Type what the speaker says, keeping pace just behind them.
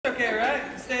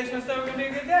Today's going to be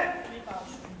a good day.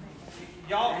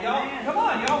 Y'all, come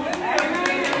on, y'all with me?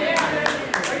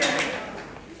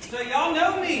 So y'all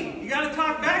know me. You got to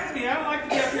talk back to me. I don't like to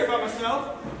be up here by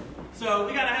myself. So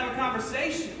we got to have a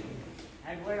conversation.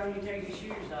 Hey, wait on you take your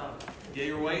shoes off. Yeah,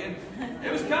 you were waiting.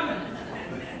 It was coming.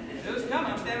 It was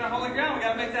coming. I'm standing on holy ground. We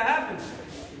got to make that happen.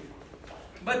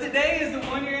 But today is the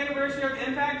 1-year anniversary of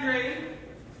Impact Drayton.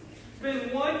 It's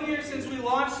been 1 year since we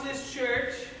launched this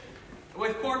church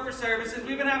with corporate services.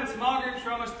 We've been having small groups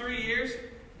for almost 3 years.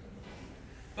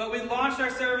 But we launched our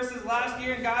services last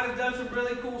year, and God has done some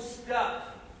really cool stuff.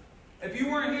 If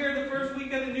you weren't here the first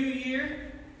week of the new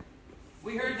year,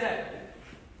 we heard that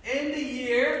in the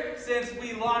year since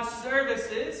we launched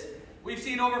services, we've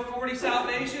seen over 40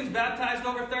 salvations, baptized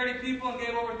over 30 people, and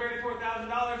gave over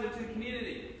 $34,000 into the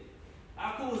community.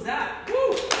 How cool is that?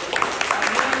 Woo!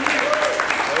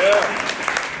 Yeah.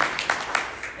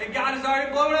 And God has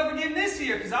already blown up again this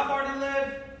year, because I've already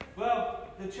led,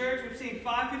 the church. We've seen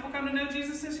 5 people come to know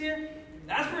Jesus this year.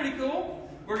 That's pretty cool.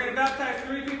 We're going to baptize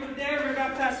 3 people today. We're going to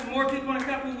baptize some more people in a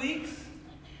couple of weeks.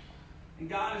 And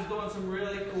God is doing some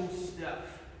really cool stuff.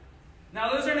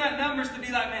 Now, those are not numbers to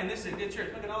be like, man, this is a good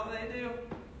church. Look at all that they do.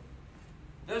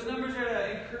 Those numbers are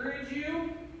to encourage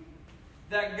you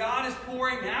that God is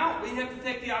pouring out. We have to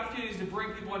take the opportunities to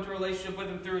bring people into a relationship with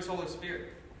Him through His Holy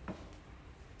Spirit.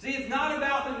 See, it's not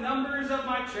about the numbers of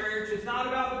my church. It's not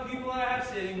about the people that I have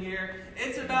sitting here.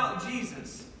 It's about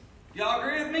Jesus. Y'all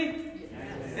agree with me?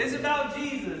 Yes. It's about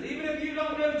Jesus. Even if you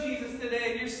don't know Jesus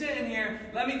today and you're sitting here,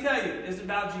 let me tell you, it's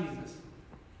about Jesus.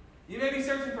 You may be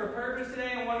searching for a purpose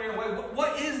today and wondering, wait,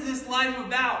 what is this life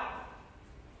about?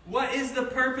 What is the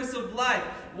purpose of life?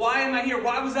 Why am I here?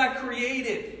 Why was I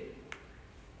created?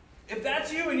 If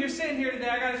that's you and you're sitting here today,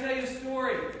 I got to tell you a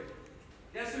story.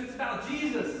 Guess who? It's about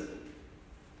Jesus.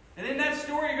 And in that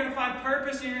story, you're going to find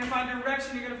purpose, and you're going to find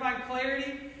direction, you're going to find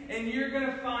clarity, and you're going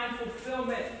to find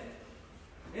fulfillment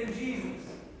in Jesus.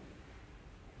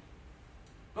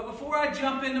 But before I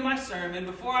jump into my sermon,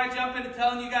 before I jump into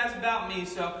telling you guys about me,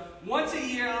 so once a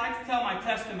year I like to tell my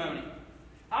testimony.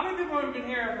 How many people have been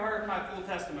here have heard my full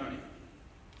testimony?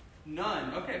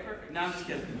 None. Okay, perfect. No, I'm just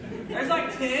kidding. There's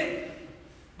like 10.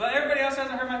 But everybody else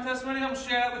hasn't heard my testimony. I'm going to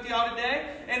share that with y'all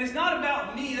today. And it's not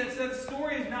about me. The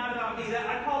story is not about me.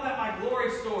 I call that my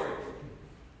glory story.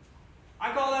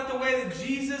 I call that the way that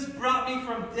Jesus brought me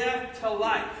from death to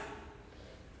life.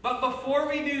 But before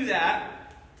we do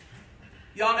that,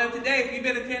 y'all know today, if you've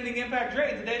been attending Impact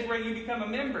Drayton, today's where you become a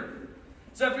member.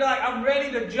 So if you're like, I'm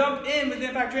ready to jump in with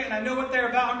Impact Drayton, I know what they're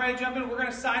about, I'm ready to jump in, we're going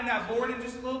to sign that board in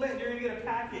just a little bit, and you're going to get a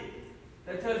packet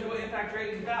that tells you what Impact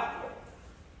Drayton is about.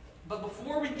 But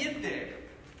before we get there,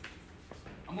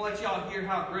 I'm going to let y'all hear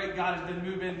how great God has been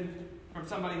moving from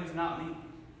somebody who's not me.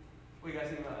 What do you guys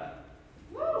think about that?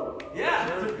 Woo! Yeah.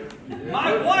 Sure. Yeah.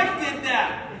 My wife did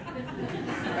that.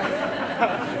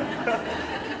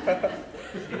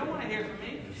 She don't want to hear from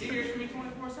me. She hears from me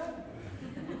 24/7.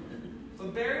 So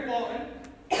Barry Walton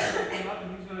came up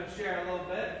and he's going to share a little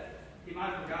bit. He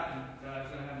might have forgotten that I was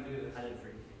going to have him do this. I didn't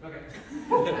forget. Okay.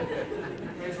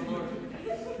 Praise the Lord.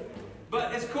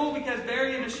 But it's cool because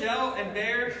Barry and Michelle and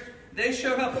Bear, they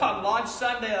showed up on Launch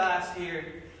Sunday last year.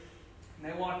 And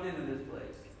they walked into this place.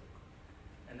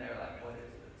 And they were like, what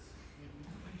is this?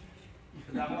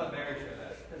 Because I'm going to let Barry show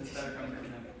that. Because it's better coming from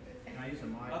him. Can I use a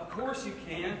mic? Of course you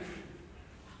can.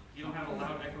 You don't have a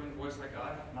loud echoing voice like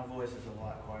I. My voice is a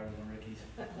lot quieter than Ricky's.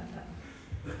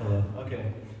 Hello.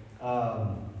 Okay.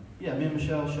 Yeah, me and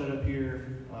Michelle showed up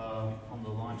here on the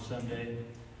Launch Sunday.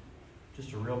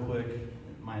 Just a real quick,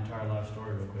 my entire life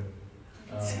story real quick.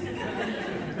 I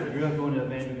grew up going to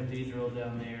Evangel Cathedral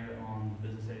down there on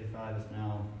Business 85. It's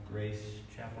now Grace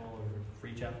Chapel or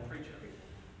Free Chapel?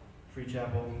 Free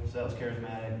Chapel. So that was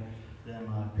charismatic. Then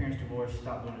my parents divorced,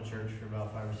 stopped going to church for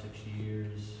about 5 or 6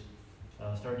 years.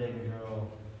 Started dating a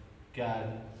girl, got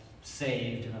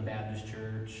saved in a Baptist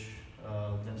church.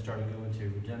 Then started going to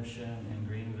Redemption in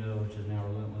Greenville, which is now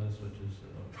Relentless, which is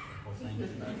a whole thing.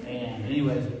 And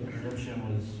anyways, Redemption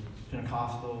was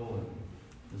Pentecostal, and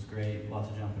it was great, lots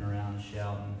of jumping around and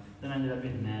shouting. Then I ended up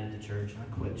getting mad at the church, and I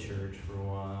quit church for a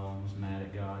while, and was mad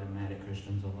at God and mad at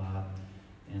Christians a lot.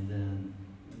 And then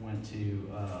went to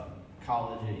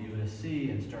college at USC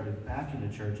and started back in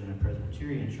the church, in a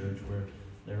Presbyterian church, where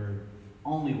there were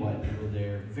only white people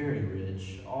there, very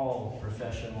rich, all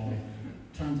professional,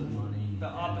 tons of money. The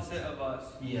opposite of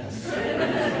us. Yes.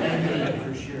 And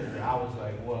for sure. I was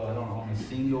like, whoa, I don't own a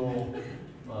single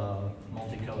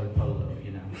multicolored polo,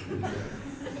 you know.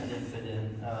 I didn't fit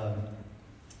in.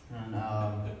 And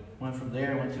went from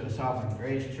there, went to a Sovereign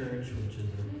Grace Church, which is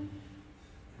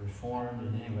a Reformed,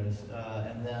 and anyways,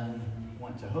 and then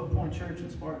went to Hope Point Church in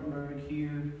Spartanburg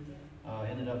here.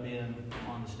 Ended up being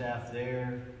on the staff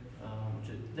there.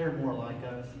 They're more like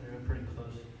us. They're pretty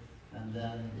close. And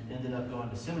then ended up going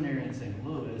to seminary in St.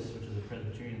 Louis, which is a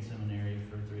Presbyterian seminary,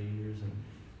 for 3 years, and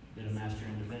did a Master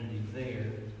in Divinity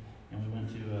there. And we went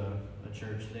to a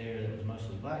church there that was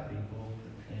mostly black people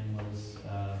and was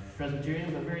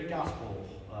Presbyterian, but very gospel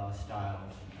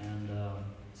styled. And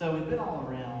so we've been all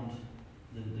around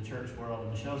the church world,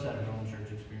 and Michelle's had her own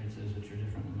church experiences, which are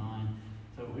different than mine.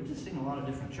 So we've just seen a lot of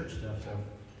different church stuff.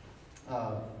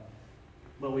 So,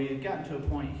 but we had gotten to a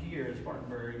point here at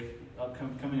Spartanburg,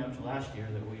 coming up to last year,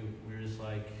 that we were just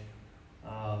like,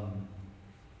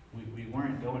 we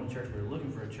weren't going to church. We were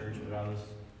looking for a church, but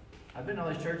I've been to all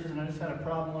these churches, and I just had a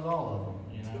problem with all of them,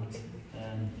 you know.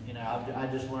 And I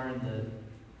just learned that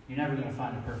you're never going to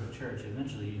find a perfect church.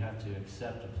 Eventually, you have to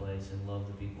accept a place and love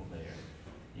the people there.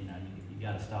 You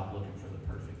got to stop looking for the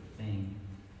perfect thing.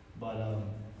 But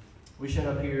we showed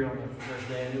up here on the first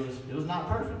day, and it was not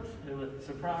perfect. It was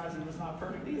surprised it was not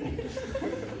perfect either.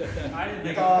 I didn't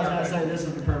think I was going to say this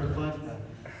is the perfect place.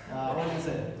 I wasn't going to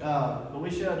say it. But we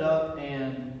showed up,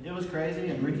 and it was crazy,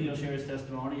 and Ricky will share his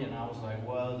testimony, and I was like,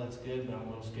 well, that's good, but I'm a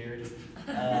little scared.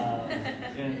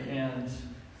 And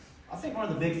I think one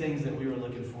of the big things that we were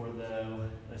looking for, though,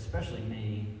 especially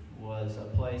me, was a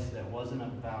place that wasn't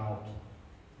about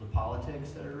the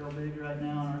politics that are real big right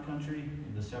now in our country,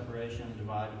 the separation,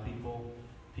 divide of people.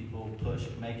 People push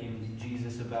making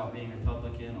Jesus about being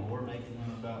Republican, or making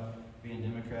him about being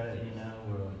Democrat,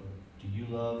 or do you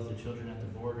love the children at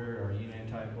the border? Are you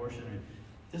anti-abortion? Or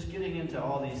just getting into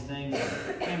all these things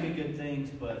that can be good things,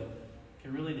 but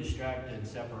can really distract and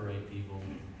separate people.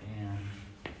 And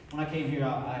when I came here,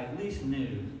 I at least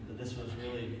knew that this was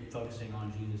really focusing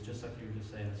on Jesus, just like you were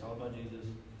just saying. It's all about Jesus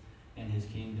and his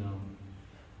kingdom.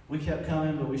 We kept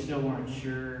coming, but we still weren't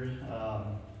sure.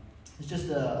 It's just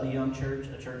a young church,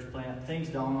 a church plant. Things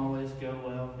don't always go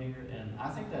well here, and I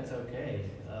think that's okay.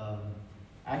 I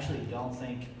actually don't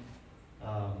think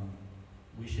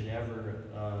we should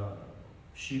ever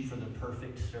shoot for the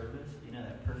perfect service,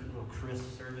 that perfect little crisp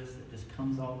service that just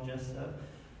comes off just so.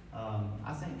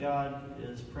 I think God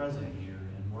is present here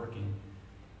and working.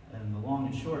 And the long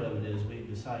and short of it is we've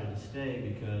decided to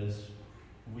stay because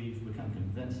we've become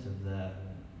convinced of that.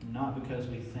 Not because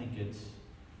we think it's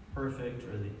perfect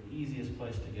or the easiest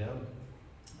place to go,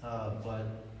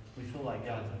 but we feel like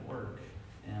God's at work.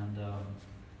 And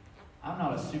I'm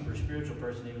not a super spiritual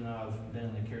person, even though I've been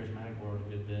in the charismatic world a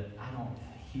good bit. I don't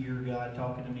hear God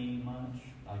talking to me much,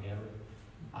 like ever.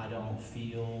 I don't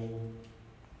feel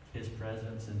his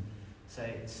presence and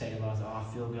say a lot of, I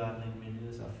feel God leading me to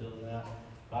this, I feel that.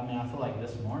 But I feel like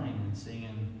this morning in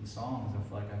singing the songs, I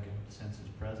feel like I could sense his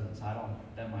presence.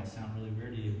 That might sound really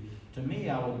weird to you. To me,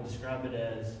 I would describe it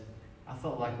as, I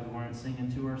felt like we weren't singing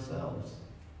to ourselves.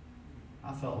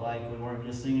 I felt like we weren't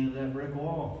just singing to that brick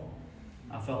wall.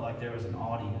 I felt like there was an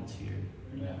audience here,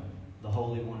 the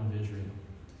Holy One of Israel,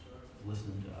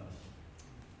 listening to us.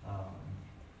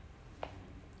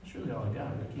 That's really all I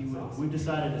got, Ricky. We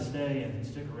decided to stay and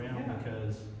stick around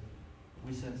because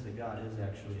we sense that God is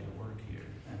actually at work here.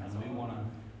 And we want to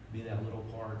be that little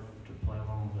part to play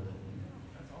along with it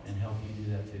and help you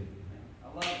do that too. I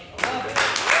love it. I love it.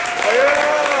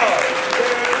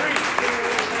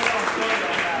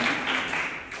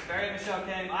 Barry and Michelle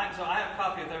came. So I have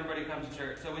coffee with everybody who comes to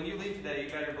church. So when you leave today, you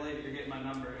better believe that you're getting my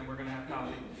number and we're going to have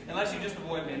coffee. Unless you just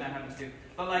avoid me, and that happens too.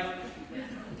 But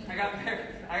I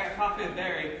got coffee with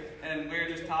Barry, and we were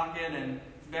just talking, and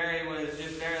Barry was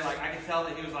just very I could tell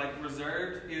that he was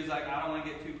reserved. He was like, I don't want to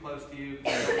get too close to you. I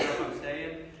don't know if I'm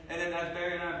staying. And then as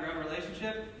Barry and I have grown a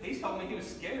relationship, he's told me he was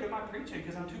scared of my preaching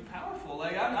because I'm too powerful.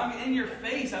 I'm in your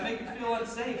face. I make you feel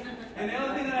unsafe. And the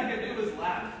only thing that I could do was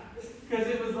laugh. Because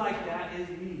it was like, that is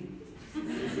me.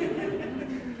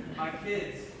 My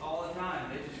kids, all the time,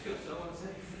 they just feel so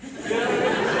unsafe.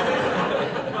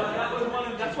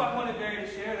 But that's why I wanted Barry to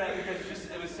share that, because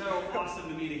it was so awesome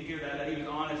to me to hear that he was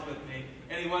honest with me.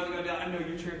 And he wasn't going to be like, I know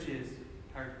your church is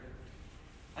perfect.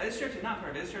 This church is not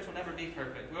perfect. This church will never be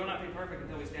perfect. We will not be perfect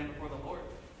until we stand before the Lord.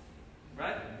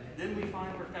 Right? Then we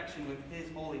find perfection with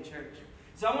his holy church.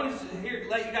 So I want to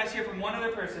let you guys hear from one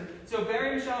other person. So Barry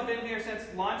and Michelle have been here since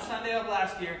launch Sunday of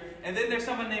last year. And then there's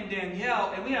someone named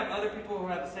Danielle. And we have other people who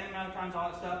have the same amount of times, all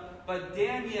that stuff. But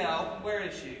Danielle, where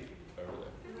is she? Over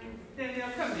there.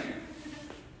 Danielle, come here.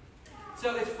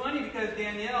 So it's funny because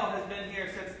Danielle has been here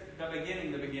since the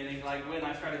beginning, like when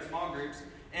I started small groups.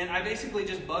 And I basically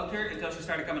just bugged her until she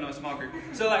started coming to a small group.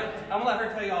 So I'm going to let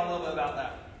her tell you all a little bit about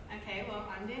that. Okay, well,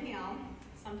 I'm Danielle.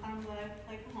 Sometimes I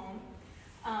play from home.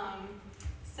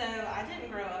 So I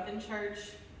didn't grow up in church.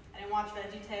 I didn't watch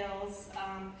VeggieTales.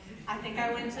 I think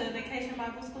I went to Vacation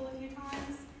Bible School a few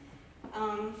times.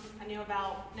 I knew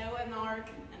about Noah and the Ark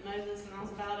and Moses, and that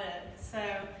was about it. So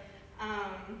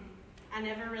I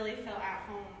never really felt at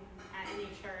home at any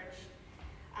church.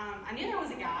 I knew there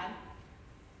was a God.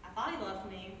 I thought he loved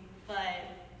me, but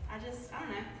I don't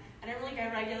know. I didn't really go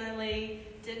regularly,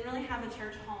 didn't really have a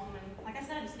church home, and like I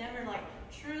said, I just never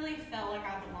truly felt like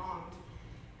I belonged.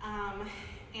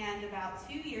 And about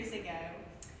 2 years ago,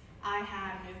 I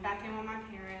had moved back in with my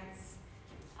parents,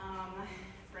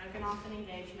 broken off an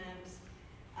engagement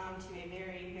to a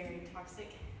very, very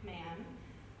toxic man.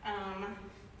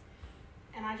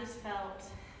 And I just felt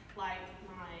like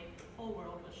my whole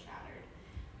world was shattered.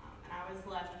 And I was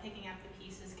left picking up the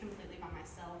pieces completely by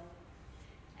myself.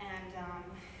 And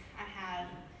I had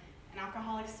an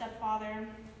alcoholic stepfather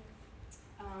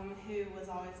who was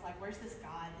always like, where's this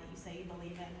God that you say you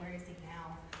believe in? Where is he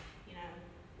now? You know?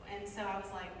 And so I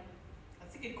was like,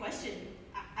 that's a good question.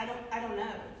 I don't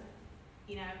know.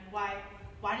 You know,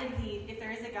 why did he, if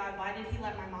there is a God, why did he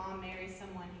let my mom marry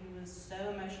someone who was so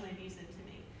emotionally abusive to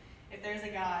me? If there's a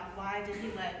God, why did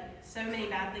he let so many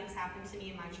bad things happen to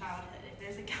me in my childhood? If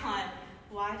there's a God,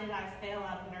 why did I fail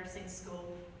out of nursing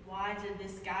school? Why did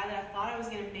this guy that I thought I was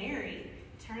going to marry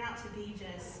turn out to be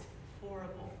just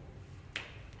horrible?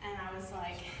 And I was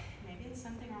like, maybe it's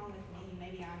something wrong with me.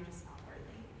 Maybe I'm just not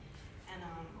worthy. And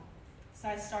so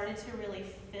I started to really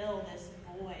fill this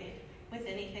void with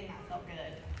anything that felt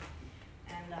good.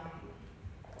 And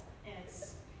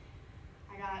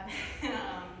I got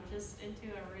just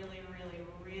into a really, really,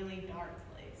 really dark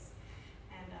place.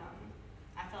 And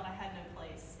I felt I had no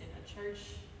place in a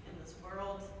church, in this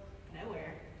world,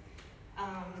 nowhere.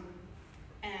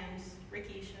 And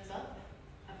Ricky shows up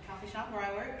at the coffee shop where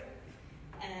I work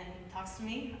and talks to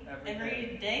me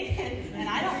every day. And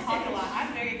I don't talk a lot.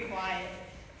 I'm very quiet.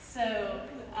 So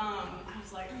I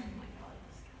was like, oh my God,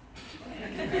 this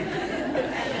guy.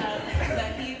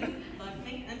 But he loved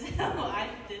me until I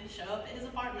didn't show up at his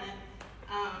apartment.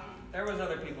 There was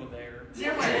other people there.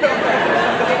 There were. It was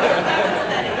Bible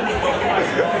study.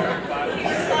 He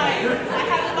was like, I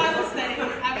have a Bible study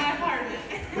at my apartment.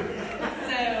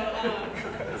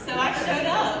 So I showed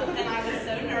up, and I was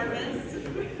so nervous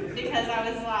because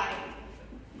I was like,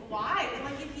 why?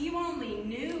 Like, if you only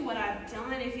knew what I've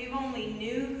done, if you only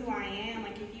knew who I am,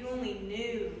 like, if you only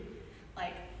knew,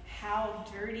 like, how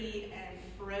dirty and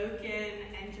broken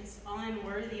and just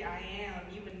unworthy I am,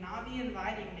 you would not be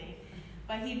inviting me.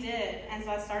 But he did, and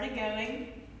so I started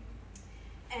going,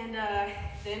 and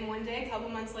then one day, a couple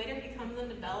months later, he comes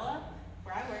into Bella,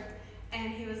 where I work,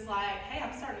 and he was like, hey,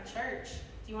 I'm starting a church.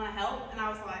 Do you want to help? And I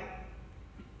was like,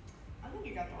 I think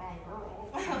you got the wrong girl.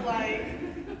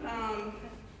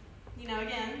 You know,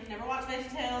 again, never watched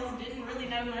VeggieTales, didn't really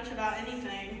know much about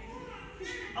anything.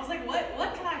 I was like,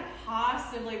 what could I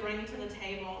possibly bring to the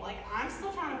table? Like, I'm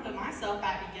still trying to put myself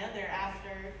back together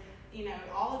after, you know,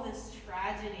 all of this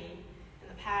tragedy in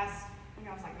the past, I think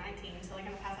I was like 19, so like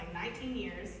in the past like 19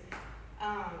 years.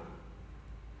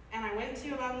 And I went to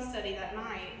a Bible study that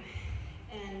night,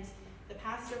 and the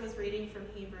pastor was reading from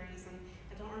Hebrews, and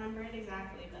I don't remember it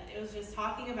exactly, but it was just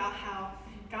talking about how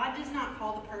God does not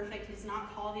call the perfect, he does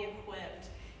not call the equipped.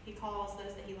 He calls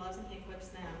those that he loves and he equips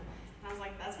them. And I was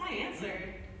like, that's my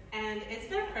answer. And it's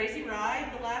been a crazy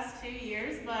ride the last 2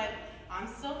 years, but I'm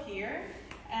still here.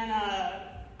 And,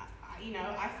 you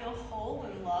know, I feel whole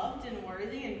and loved and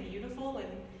worthy and beautiful and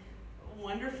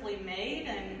wonderfully made.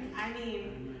 And, I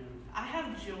mean, I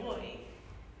have joy.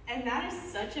 And that is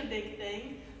such a big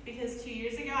thing because 2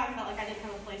 years ago I felt like I didn't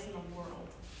have a place in the world.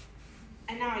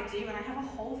 And now I do, and I have a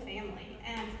whole family.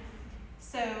 And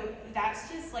so that's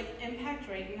just like Impact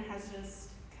Drayton has just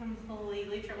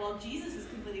completely, Jesus has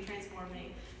completely transformed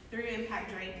me through Impact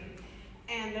Drayton.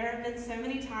 And there have been so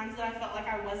many times that I felt like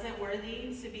I wasn't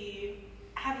worthy to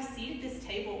have a seat at this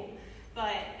table.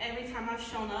 But every time I've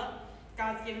shown up,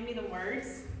 God's given me the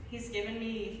words. He's given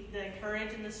me the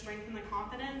courage and the strength and the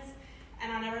confidence.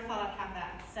 And I never thought I'd have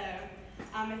that. So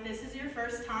if this is your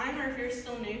first time or if you're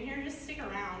still new here, just stick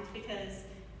around because,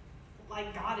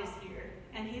 like, God is here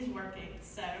and he's working.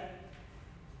 So,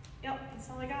 yep, that's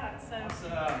all I got. So.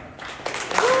 Awesome.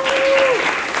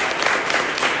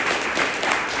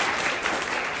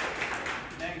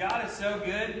 Man, God is so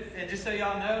good. And just so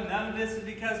y'all know, none of this is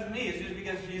because of me. It's just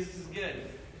because Jesus is good.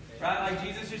 Right? Like,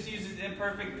 Jesus just uses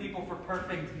imperfect people for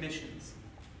perfect missions.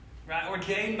 Right?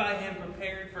 Ordained by him,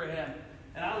 prepared for him.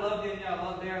 And I love Danielle, I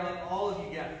love Dara, I love all of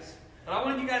you guys. But I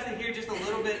wanted you guys to hear just a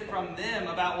little bit from them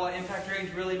about what Impact Drayton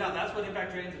is really about. That's what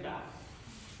Impact Drayton is about.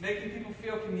 Making people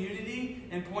feel community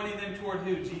and pointing them toward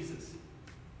who? Jesus.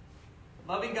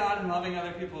 Loving God and loving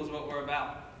other people is what we're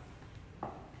about.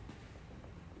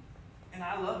 And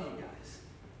I love you guys.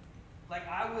 Like,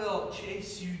 I will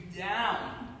chase you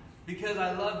down because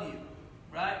I love you,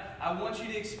 right? I want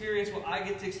you to experience what I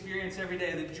get to experience every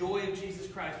day, the joy of Jesus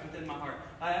Christ within my heart.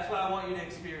 That's what I want you to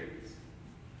experience.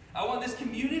 I want this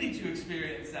community to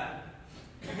experience that.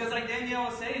 Because like Danielle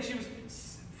was saying, she was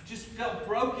just felt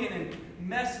broken and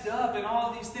messed up and all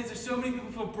of these things. There's so many people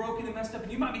who feel broken and messed up.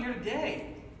 And you might be here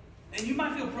today. And you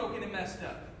might feel broken and messed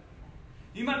up.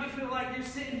 You might be feeling like you're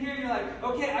sitting here and you're like,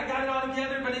 okay, I got it all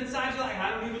together. But inside you're like,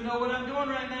 I don't even know what I'm doing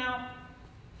right now.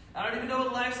 I don't even know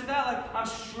what life's about. Like, I'm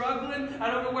struggling. I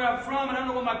don't know where I'm from. I don't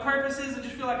know what my purpose is. I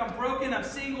just feel like I'm broken. I'm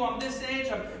single. I'm this age.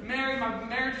 I'm married. My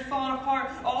marriage is falling apart.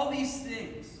 All these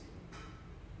things.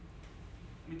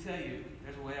 Let me tell you,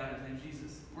 there's a way out. His name's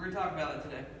Jesus. We're going to talk about it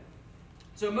today.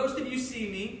 So most of you see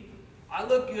me. I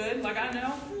look good. Like, I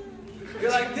know.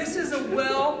 You're like, this is a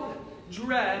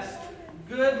well-dressed,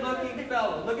 good-looking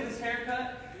fellow. Look at his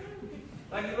haircut.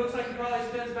 Like, he looks like he probably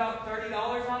spends about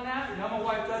 $30 on that. You know, my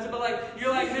wife does it. But, like,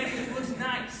 you're like, man, he just looks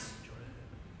nice.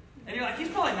 And you're like, he's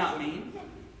probably not mean.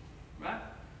 Right?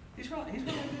 He's probably a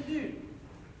good dude.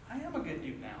 I am a good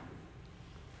dude now.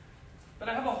 But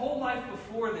I have a whole life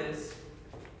before this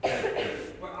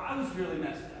where I was really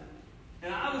messed up.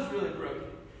 And I was really broken.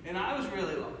 And I was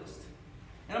really lost.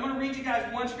 And I'm going to read you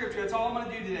guys one scripture. That's all I'm going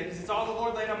to do today because it's all the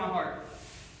Lord laid on my heart.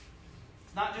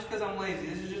 It's not just because I'm lazy.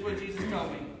 This is just what Jesus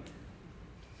told me.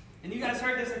 And you guys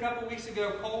heard this a couple weeks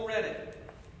ago. Cole read it.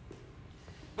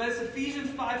 But it's Ephesians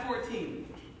 5:14.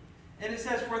 And it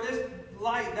says, for this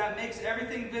light that makes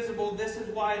everything visible, this is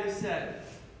why it is said,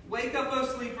 wake up, O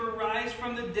sleeper, rise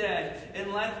from the dead,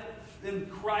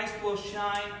 and Christ will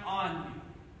shine on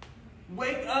you.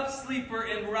 Wake up, sleeper,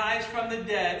 and rise from the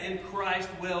dead, and Christ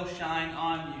will shine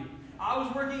on you. I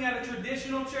was working at a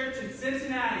traditional church in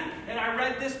Cincinnati, and I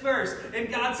read this verse, and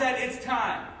God said, it's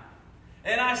time.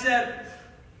 And I said,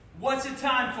 what's it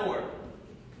time for?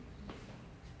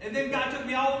 And then God took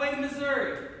me all the way to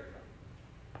Missouri.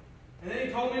 And then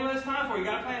He told me what it's time for. You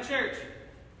got to plant a church.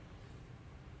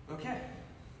 Okay.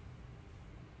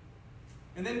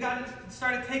 And then God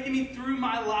started taking me through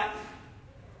my life.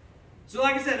 So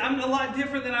like I said, I'm a lot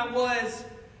different than I was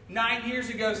 9 years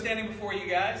ago standing before you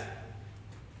guys.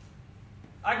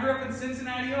 I grew up in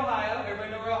Cincinnati, Ohio.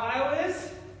 Everybody know where Ohio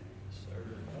is?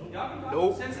 Y'all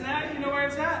Nope. Cincinnati, you know where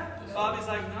it's at? Bobby's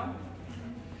like, no.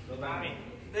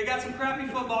 They got some crappy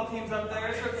football teams up there.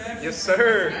 It's okay. Yes,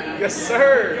 sir. Yes,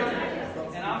 sir.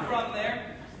 And I'm from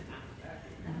there.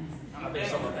 I'm a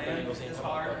Bengals fan. It's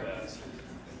hard.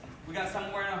 We got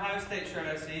someone wearing an Ohio State shirt,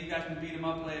 I see. You guys can beat him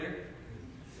up later.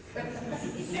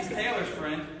 He's Taylor's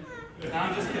friend. No,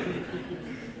 I'm just kidding.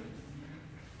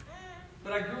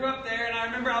 But I grew up there, and I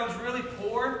remember I was really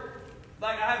poor.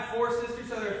 Like, I had 4 sisters,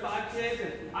 so there were 5 kids,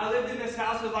 and I lived in this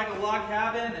house with like a log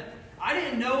cabin, and I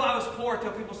didn't know I was poor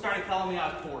until people started calling me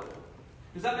I was poor.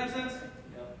 Does that make sense?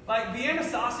 Yeah. Like, Vienna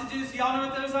sausages, y'all know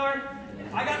what those are?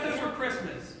 I got those for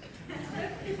Christmas.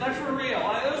 Like, for real.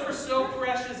 Those were so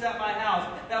precious at my house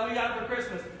that we got for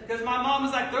Christmas. Because my mom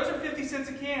was like, those are 50 cents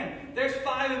a can. There's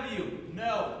 5 of you.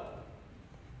 No.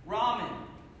 Ramen.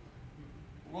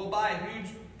 We'll buy a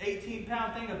huge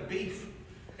 18-pound thing of beef.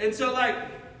 And so, like,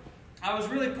 I was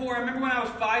really poor. I remember when I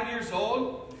was 5 years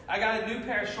old, I got a new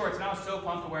pair of shorts, and I was so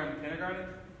pumped to wear them in kindergarten.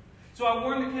 So I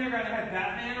wore them to kindergarten. I had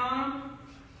Batman on them.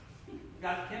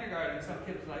 Got to kindergarten, and some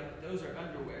kid was like, those are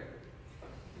underwear.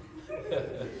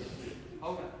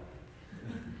 Hold on.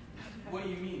 What do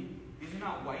you mean? These are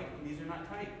not white, and these are not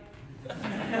tight.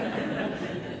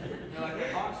 They're like,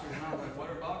 they're boxers. And I was like, what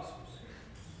are boxers?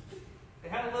 They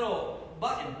had a little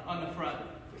button on the front.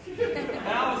 And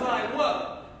I was like,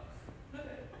 whoa.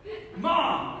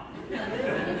 Mom!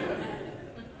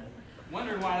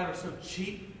 Wondered why they were so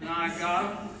cheap, and I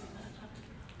got them.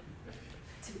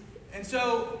 And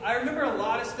so I remember a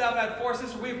lot of stuff. I had 4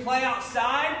 sisters. We'd play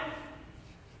outside.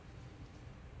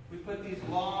 We put these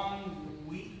long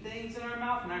wheat things in our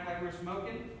mouth and act like we were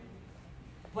smoking.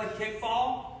 Play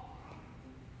kickball.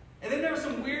 And then there was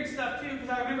some weird stuff too, because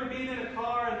I remember being in a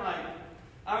car and like,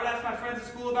 I would ask my friends at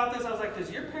school about this. I was like, does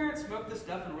your parents smoke this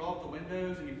stuff and roll up the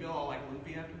windows and you feel all like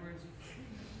loopy afterwards?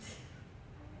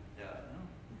 Yeah,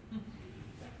 no.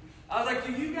 I was like,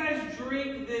 do you guys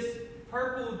drink this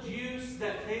purple juice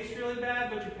that tastes really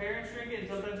bad, but your parents drink it and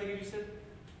sometimes they give you sip?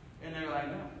 And they're like,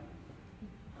 no.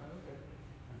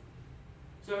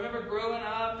 So I remember growing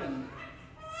up and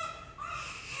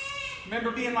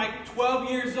remember being like 12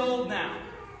 years old now.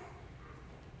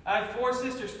 I had 4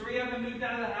 sisters. 3 of them moved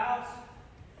out of the house.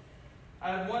 I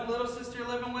had 1 little sister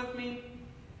living with me.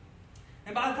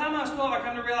 And by the time I was 12, I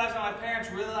come to realize that my parents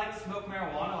really liked to smoke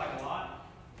marijuana, like a lot.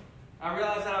 I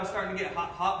realized that I was starting to get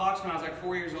hot box when I was like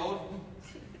 4 years old.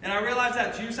 And I realized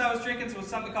that juice I was drinking was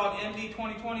something called MD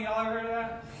 2020. Y'all ever heard of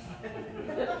that?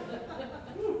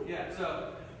 Yeah,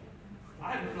 so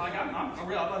I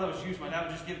thought that was juice. My dad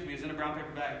would just give it to me. It was in a brown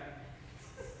paper bag.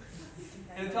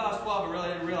 And until I was 12, I really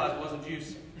didn't realize it wasn't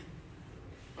juice.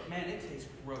 But man, it tastes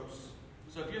gross.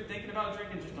 So if you're thinking about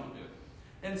drinking, just don't do it.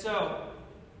 And so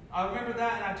I remember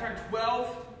that, and I turned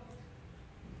 12.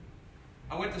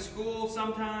 I went to school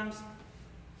sometimes.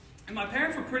 And my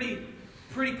parents were pretty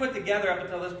put together up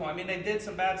until this point. I mean, they did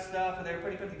some bad stuff, but they were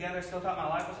pretty put together. Still thought my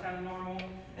life was kind of normal.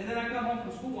 And then I come home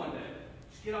from school one day,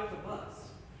 just get off the bus.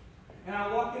 And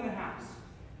I walk in the house,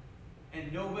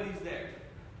 and nobody's there,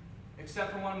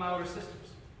 except for one of my older sisters.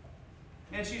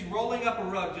 And she's rolling up a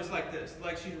rug just like this,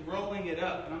 like she's rolling it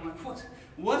up. And I'm like,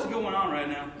 what's going on right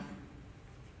now?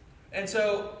 And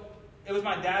so it was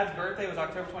my dad's birthday. It was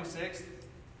October 26th.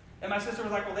 And my sister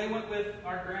was like, well, they went with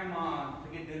our grandma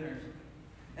to get dinner.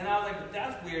 And I was like, but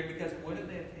that's weird because wouldn't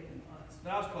they have taken us?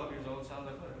 But I was 12 years old, so I was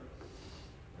like, whatever.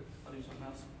 I'll do something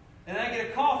else. And then I get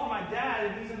a call from my dad,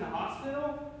 and he's in the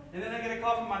hospital. And then I get a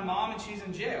call from my mom, and she's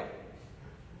in jail.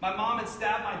 My mom had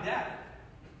stabbed my dad.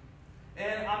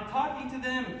 And I'm talking to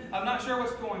them, and I'm not sure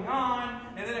what's going on.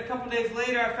 And then a couple days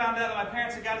later, I found out that my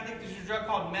parents had got addicted to a drug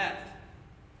called meth.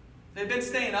 They'd been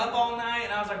staying up all night,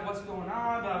 and I was like, what's going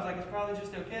on? But I was like, it's probably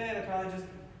just okay. They're probably just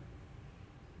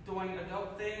doing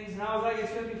adult things. And I was like,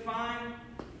 it's going to be fine.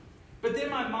 But then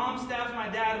my mom stabs my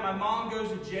dad, and my mom goes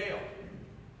to jail.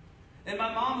 And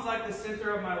my mom's like the center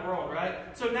of my world,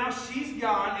 right? So now she's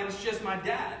gone, and it's just my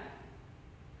dad.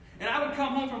 And I would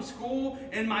come home from school,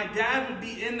 and my dad would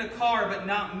be in the car, but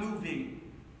not moving.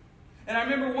 And I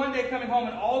remember one day coming home,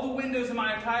 and all the windows in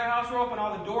my entire house were open,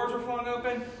 all the doors were flung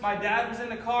open. My dad was in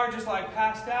the car, just like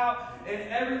passed out, and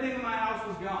everything in my house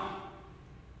was gone.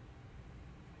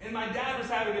 And my dad was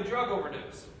having a drug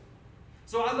overdose.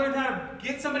 So I learned how to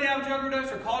get somebody out of a drug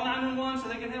overdose or call 911 so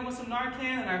they can hit him with some Narcan.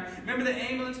 And I remember the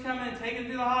ambulance coming and taking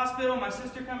him to the hospital, my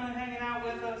sister coming and hanging out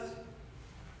with us.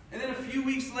 And then a few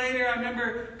weeks later, I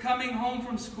remember coming home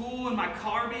from school and my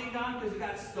car being gone because it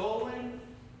got stolen.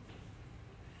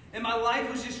 And my life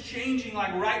was just changing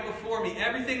like right before me.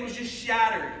 Everything was just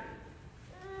shattered.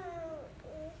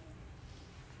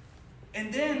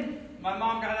 And then my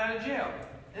mom got out of jail.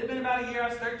 It had been about a year. I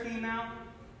was 13 now.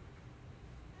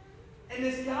 And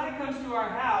this guy comes to our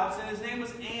house, and his name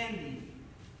was Andy.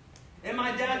 And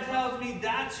my dad tells me,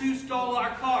 that's who stole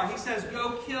our car. He says,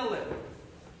 go kill it.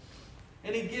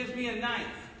 And he gives me a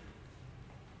knife.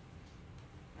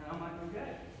 And I'm like,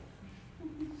 okay.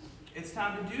 It's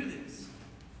time to do this.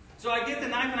 So I get the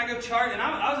knife and I go charge. And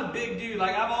I was a big dude.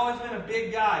 Like, I've always been a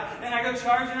big guy. And I go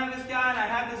charging at this guy, and I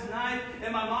have this knife.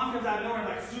 And my mom comes out of nowhere and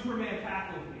like Superman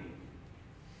tackles me.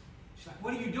 She's like,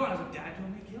 what are you doing? I was like, Dad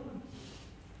told me to kill him.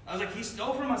 I was like, he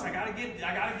stole from us. I gotta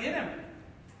get him.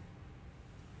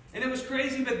 And it was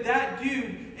crazy, but that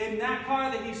dude in that car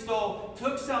that he stole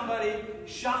took somebody,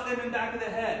 shot them in the back of the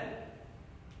head.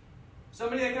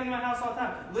 Somebody that comes to my house all the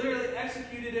time, literally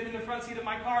executed him in the front seat of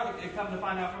my car. It come to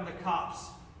find out from the cops.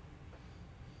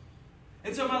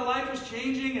 And so my life was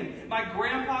changing, and my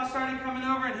grandpa started coming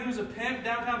over, and he was a pimp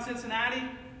downtown Cincinnati.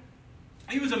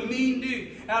 He was a mean dude.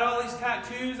 Had all these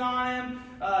tattoos on him.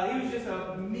 He was just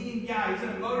a mean guy. He's in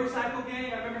a motorcycle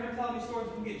gang. I remember him telling me stories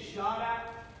of him getting shot at.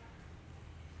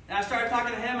 And I started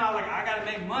talking to him. I was like, I got to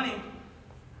make money.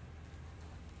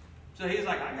 So he was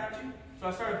like, I got you. So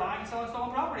I started buying and selling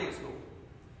stolen property at school.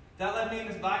 That led me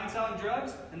into buying and selling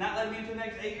drugs. And that led me into the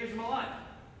next 8 years of my life.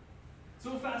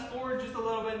 So we'll fast forward just a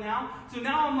little bit now. So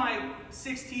now I'm like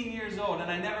 16 years old, and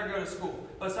I never go to school.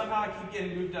 But somehow I keep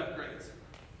getting moved up grades.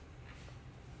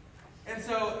 And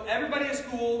so everybody at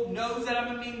school knows that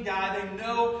I'm a mean guy. They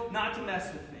know not to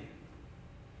mess with me.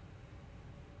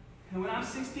 And when I'm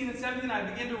 16 and 17, I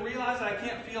begin to realize that I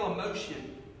can't feel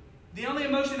emotion. The only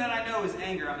emotion that I know is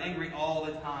anger. I'm angry all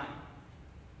the time.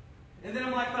 And then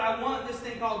I'm like, but I want this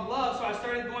thing called love. So I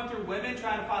started going through women,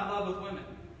 trying to find love with women.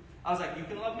 I was like, you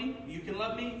can love me, you can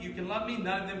love me, you can love me.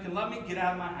 None of them can love me. Get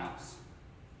out of my house.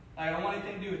 I don't want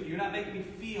anything to do with you. You're not making me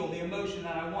feel the emotion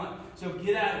that I want. So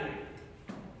get out of here.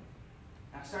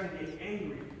 I started getting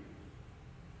angry.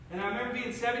 And I remember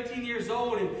being 17 years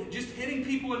old and just hitting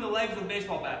people in the legs with a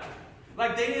baseball bat.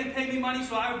 Like, they didn't pay me money,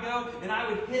 so I would go and I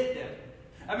would hit them.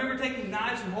 I remember taking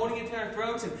knives and holding it to their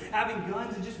throats and having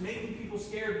guns and just making people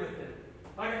scared with it.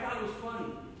 Like, I thought it was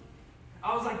funny.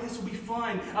 I was like, this will be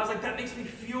fun. I was like, that makes me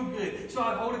feel good. So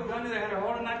I'd hold a gun to their head or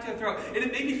hold a knife to their throat. And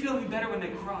it made me feel better when they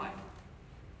cried.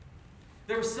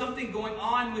 There was something going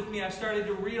on with me. I started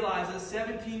to realize at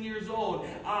 17 years old,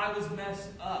 I was messed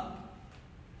up.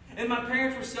 And my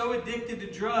parents were so addicted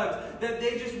to drugs that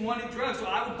they just wanted drugs, so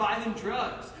I would buy them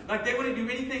drugs. Like they wouldn't do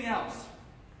anything else.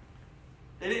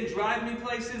 They didn't drive me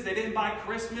places. They didn't buy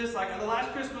Christmas. Like the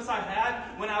last Christmas I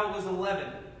had when I was 11.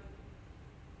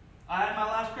 I had my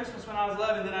last Christmas when I was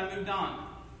 11, then I moved on.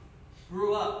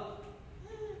 Grew up.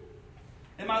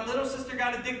 And my little sister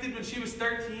got addicted when she was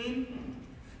 13.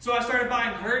 So I started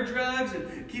buying her drugs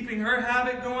and keeping her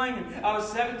habit going. And I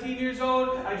was 17 years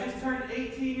old. I just turned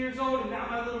 18 years old. And now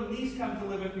my little niece comes to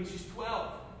live with me. She's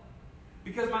 12.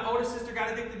 Because my older sister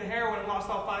got addicted to heroin and lost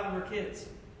all 5 of her kids.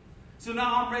 So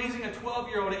now I'm raising a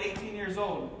 12-year-old at 18 years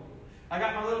old. I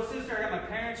got my little sister. I got my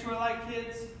parents who are like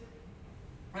kids.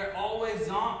 They're always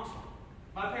zonked.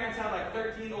 My parents had like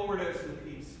 13 overdoses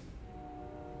apiece.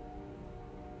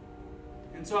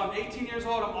 And so I'm 18 years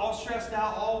old, I'm all stressed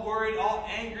out, all worried, all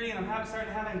angry, and I'm starting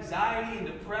to have anxiety and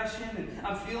depression, and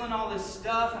I'm feeling all this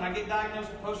stuff, and I get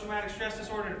diagnosed with post-traumatic stress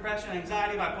disorder, depression,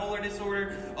 anxiety, bipolar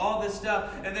disorder, all this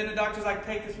stuff. And then the doctor's like,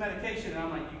 take this medication. And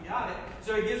I'm like, you got it.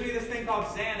 So he gives me this thing called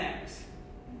Xanax.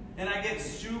 And I get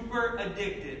super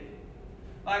addicted.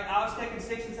 Like I was taking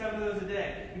 6 and 7 of those a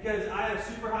day because I had a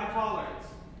super high tolerance.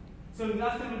 So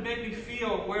nothing would make me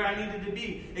feel where I needed to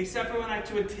be, except for when I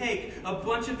would take a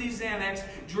bunch of these Xanax,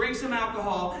 drink some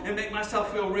alcohol, and make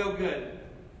myself feel real good.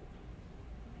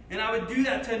 And I would do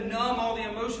that to numb all the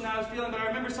emotion I was feeling. But I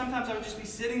remember sometimes I would just be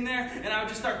sitting there, and I would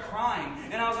just start crying.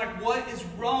 And I was like, what is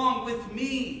wrong with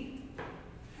me?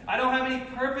 I don't have any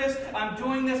purpose. I'm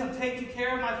doing this. I'm taking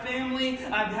care of my family.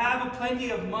 I have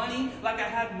plenty of money. Like I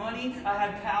had money. I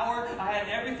had power. I had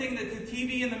everything that the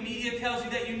TV and the media tells you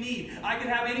that you need. I could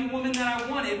have any woman that I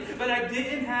wanted, but I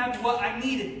didn't have what I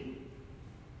needed.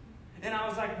 And I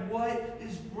was like, what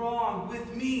is wrong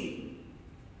with me?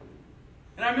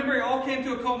 And I remember it all came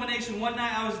to a culmination. One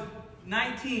night I was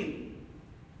 19.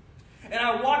 And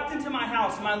I walked into my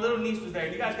house and my little niece was there.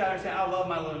 You guys got to understand, I love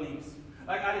my little niece.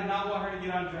 Like, I did not want her to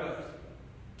get on drugs.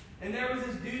 And there was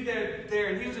this dude there,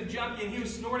 and he was a junkie, and he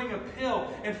was snorting a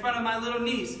pill in front of my little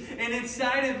niece. And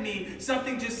inside of me,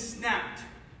 something just snapped.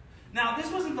 Now, this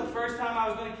wasn't the first time I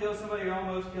was going to kill somebody or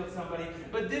almost killed somebody.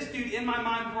 But this dude, in my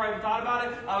mind, before I even thought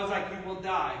about it, I was like, you will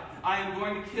die. I am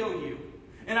going to kill you.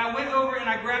 And I went over, and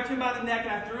I grabbed him by the neck,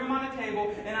 and I threw him on a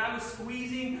table, and I was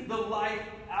squeezing the life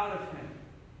out of him.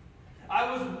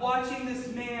 I was watching this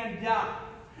man die,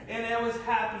 and I was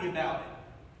happy about it.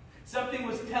 Something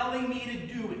was telling me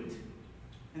to do it.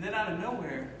 And then out of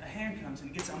nowhere, a hand comes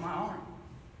and gets on my arm.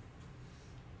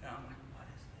 And I'm like, what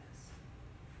is this?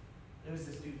 It was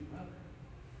this dude's brother.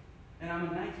 And I'm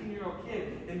a 19-year-old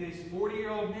kid, and these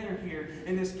 40-year-old men are here,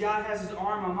 and this guy has his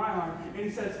arm on my arm, and he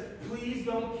says, please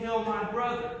don't kill my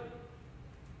brother.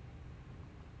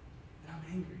 And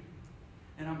I'm angry.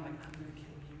 And I'm like, I'm going to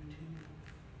kill you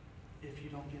too if you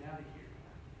don't get out of here.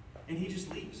 And he just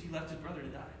leaves. He left his brother to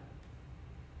die.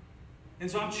 And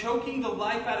so I'm choking the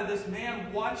life out of this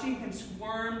man, watching him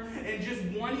squirm and just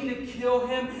wanting to kill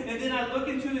him. And then I look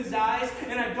into his eyes,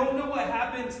 and I don't know what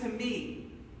happens to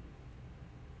me.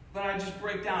 But I just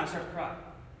break down and start crying.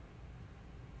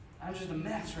 I'm just a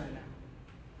mess right now.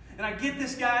 And I get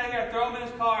this guy here, I throw him in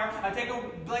his car, I take a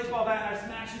baseball bat, and I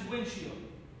smash his windshield.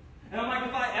 And I'm like,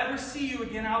 if I ever see you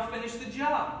again, I'll finish the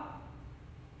job.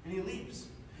 And he leaves.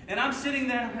 And I'm sitting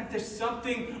there, and I'm like, there's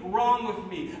something wrong with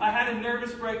me. I had a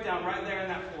nervous breakdown right there in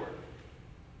that fort.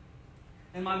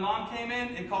 And my mom came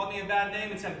in and called me a bad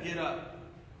name and said, get up.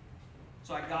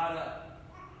 So I got up.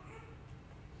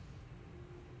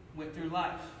 Went through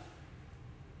life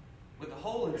with a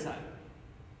hole inside of me.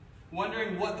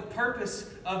 Wondering what the purpose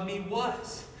of me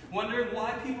was. Wondering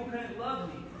why people couldn't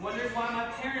love me. Wondering why my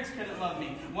parents couldn't love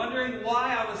me. Wondering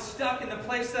why I was stuck in the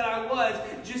place that I was,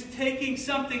 just taking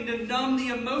something to numb the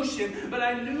emotion. But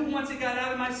I knew once it got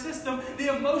out of my system,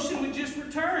 the emotion would just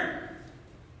return.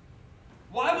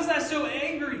 Why was I so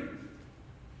angry?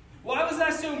 Why was I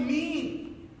so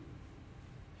mean?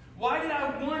 Why did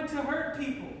I want to hurt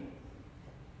people?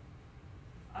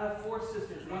 I have 4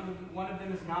 sisters. One of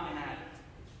them is not an addict.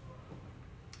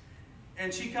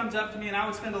 And she comes up to me, and I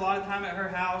would spend a lot of time at her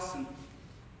house, and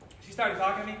she started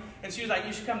talking to me, and she was like,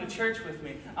 you should come to church with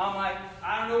me. I'm like,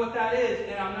 I don't know what that is,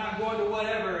 and I'm not going to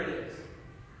whatever it is.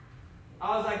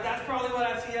 I was like, that's probably what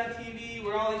I see on TV,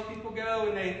 where all these people go,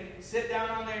 and they sit down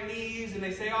on their knees, and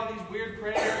they say all these weird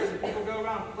prayers, and people go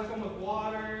around and flick them with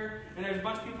water, and there's a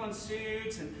bunch of people in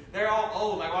suits, and they're all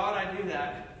old. Like, why would I do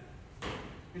that?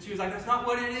 And she was like, that's not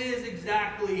what it is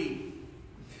exactly.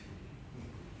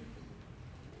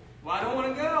 Well, I don't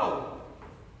want to go.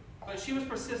 but she was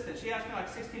persistent. She asked me like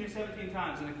 16 or 17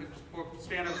 times in a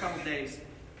span of a couple days.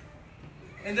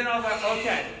 And then I was like,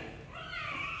 okay,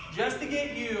 just to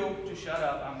get you to shut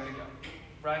up, I'm going to go.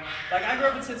 Right? Like, I grew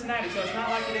up in Cincinnati, so it's not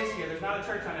like it is here. There's not a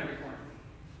church on every corner.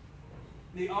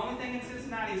 The only thing in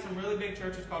Cincinnati is some really big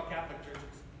churches called Catholic churches.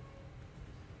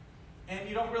 And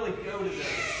you don't really go to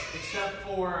those, except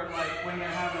for like when they're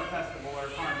having a festival or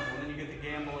a carnival, and then you get to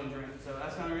gamble and drink. So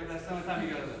that's the only time you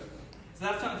go to those. So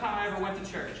that's the only time I ever went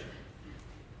to church,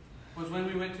 was when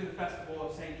we went to the festival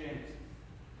of St. James.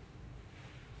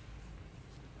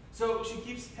 So she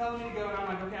keeps telling me to go, and I'm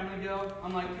like, okay, I'm going to go.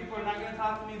 I'm like, people are not going to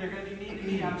talk to me. They're going to be mean to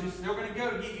me. They're going to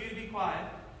go to get you to be quiet.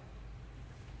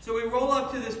 So we roll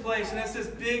up to this place, and it's this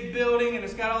big building, and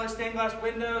it's got all these stained glass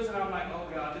windows, and I'm like, oh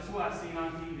God, this is what I've seen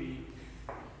on TV.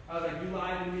 I was like, you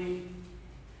lied to me.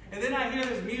 And then I hear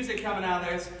this music coming out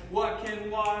there. It's, what can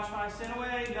wash my sin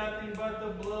away? Nothing but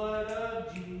the blood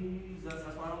of Jesus.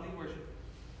 That's why I don't lead worship.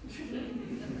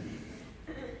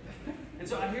 And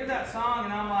so I hear that song,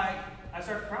 and I'm like, I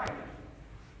start crying.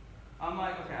 I'm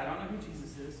like, okay, I don't know who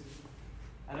Jesus is.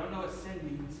 I don't know what sin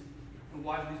means. And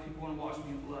why do these people want to wash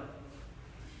me in blood?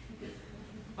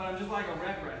 But I'm just like a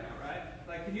wreck right now, right?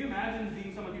 Like, can you imagine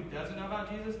being someone who doesn't know about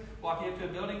Jesus, walking up to a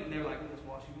building, and they're like, let's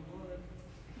wash you in blood.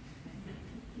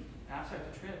 And I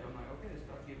start to trip. I'm like, okay, this is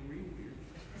about to get real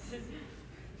weird.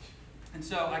 And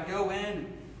so I go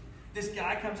in. This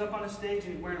guy comes up on the stage,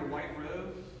 and he's wearing a white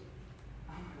robe.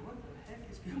 I'm like, what the heck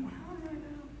is going on right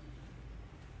now?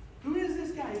 Who is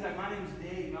this guy? He's like, my name's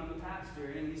Dave. I'm the pastor.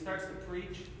 And he starts to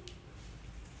preach.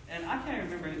 And I can't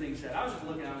remember anything he said. I was just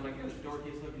looking at him. I was like, you're the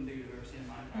dorkiest looking dude I've ever seen in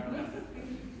my entire life.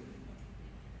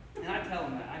 And I tell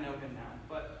him that. I know him now.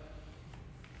 But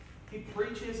he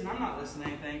preaches, and I'm not listening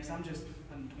to anything because I'm just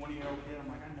a 20-year-old kid. I'm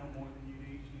like, I know more than you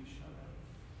do. You just need to shut up.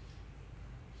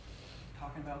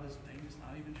 Talking about this thing that's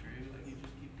not even true. Like, you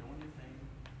just keep doing your thing.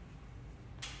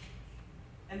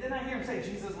 And then I hear him say,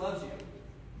 Jesus loves you.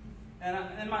 And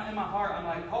in my heart, I'm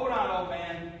like, hold on, old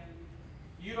man.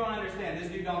 You don't understand. This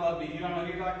dude don't love me. You don't know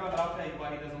who you're talking about, but I'll tell you why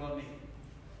he doesn't love me.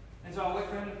 And so I wait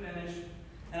for him to finish.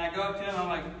 And I go up to him, and I'm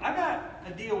like, I got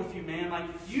a deal with you, man. Like,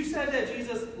 you said that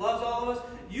Jesus loves all of us.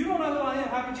 You don't know who I am.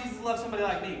 How can Jesus love somebody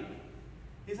like me?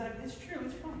 He's like, it's true.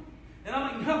 It's fine. And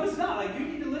I'm like, no, it's not. Like, you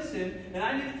need to listen, and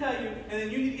I need to tell you, and then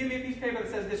you need to give me a piece of paper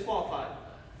that says disqualified.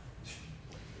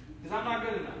 Because I'm not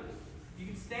good enough. You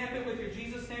can stamp it with your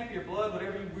Jesus stamp, your blood,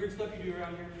 whatever weird stuff you do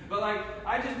around here. But, like,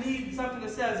 I just need something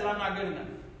that says that I'm not good enough.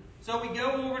 So we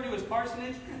go over to his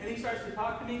parsonage, and he starts to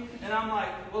talk to me, and I'm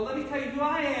like, well, let me tell you who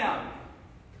I am.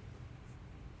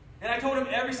 And I told him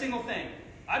every single thing.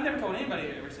 I've never told anybody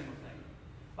every single thing.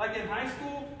 Like in high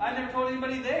school, I never told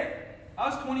anybody there. I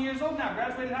was 20 years old now,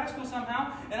 graduated high school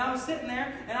somehow, and I was sitting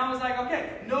there, and I was like,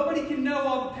 okay, nobody can know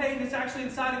all the pain that's actually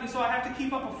inside of me, so I have to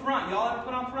keep up a front. Y'all ever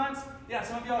put on fronts? Yeah,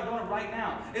 some of y'all are doing it right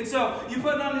now. And so you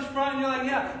put on this front, and you're like,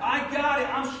 yeah, I got it.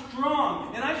 I'm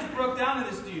strong. And I just broke down to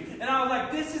this dude. And I was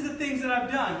like, this is the things that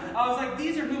I've done. I was like,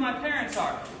 these are who my parents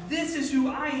are. This is who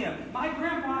I am. My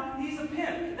grandpa, he's a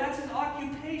pimp. That's his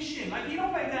occupation. Like, he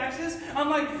don't pay taxes. I'm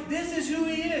like, this is who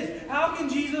he is. How can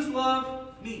Jesus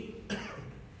love me?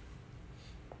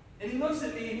 And he looks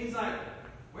at me, and he's like,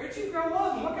 where'd you grow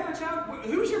up? And what kind of child?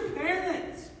 Who's your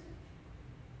parents?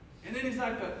 And then he's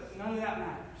like, but none of that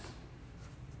matters.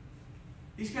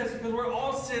 Because we're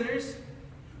all sinners.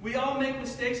 We all make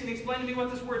mistakes. And he explained to me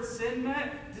what this word sin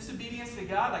meant. Disobedience to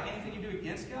God, like anything you do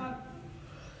against God.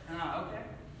 And I'm like, okay.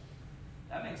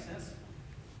 That makes sense.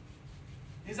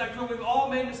 He's like, well, we've all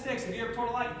made mistakes. Have you ever told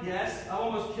a lie? Yes. I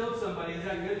almost killed somebody. Is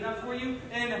that good enough for you?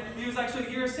 And he was like, so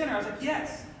you're a sinner? I was like,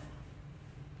 yes.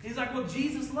 He's like, well,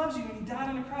 Jesus loves you, and he died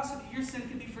on the cross so that your sin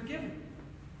can be forgiven.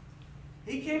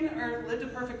 He came to earth, lived a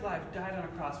perfect life, died on a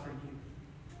cross for you.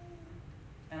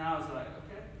 And I was like,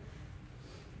 okay.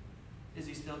 Is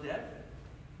he still dead?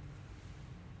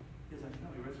 He's like, no,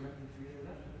 he resurrected 3 days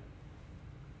after.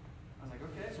 I was like,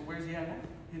 okay, so where's he at now?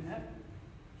 In heaven.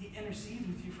 He intercedes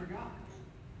with you for God.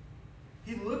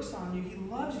 He looks on you. He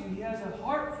loves you. He has a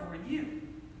heart for you.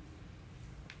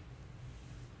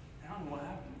 I don't know what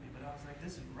happened to me, but I was like,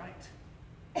 this is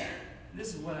right.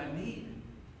 This is what I need.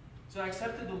 So I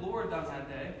accepted the Lord on that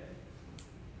day.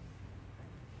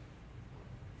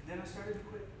 And then I started to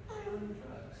quit dealing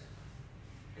drugs.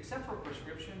 Except for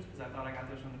prescriptions, because I thought I got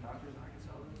those from the doctors and I could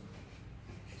sell them.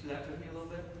 So that took me a little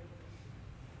bit.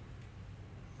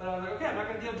 But I was like, okay, I'm not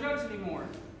going to deal drugs anymore.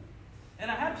 And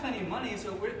I had plenty of money,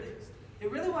 so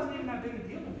it really wasn't even that big a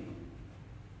deal to me.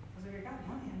 I was like, I got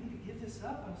money, I need to give this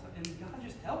up. I was like, and God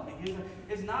just helped me. He was like,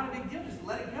 it's not a big deal, just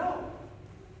let it go.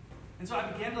 And so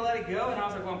I began to let it go, and I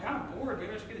was like, well, I'm kind of bored.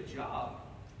 Maybe I should get a job.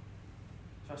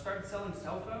 So So I started selling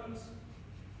cell phones.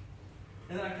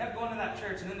 And then I kept going to that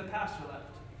church, and then the pastor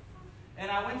left. And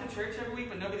I went to church every week,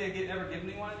 but nobody had ever given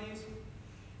me one of these.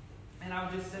 And I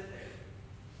would just sit there.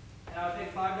 And I would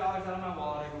take $5 out of my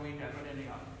wallet every week. I'd put it in the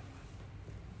offering.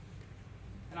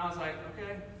 And I was like,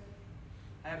 okay,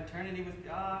 I have eternity with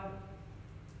God.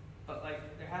 But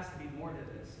like, there has to be more to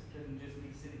this than just me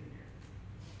sitting here.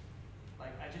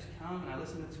 Like, I just come and I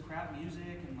listen to this crap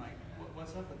music and like,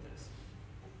 what's up with this?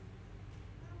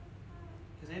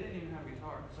 Because they didn't even have a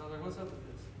guitar. So I was like, what's up with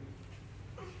this?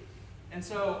 And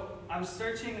so I was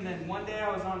searching, and then one day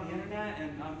I was on the internet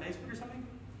and on Facebook or something,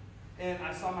 and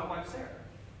I saw my wife, Sarah.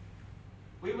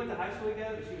 We went to high school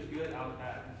together. She was good. I was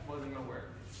bad. Wasn't going to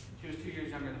work. She was 2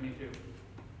 years younger than me, too.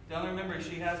 The only memory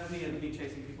she has of me is me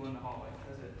chasing people in the hallway.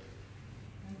 That's it.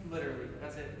 Literally.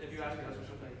 That's it. If you ask her, that's what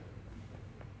she'll tell you.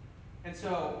 And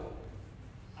so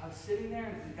I was sitting there,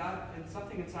 and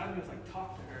something inside me was like,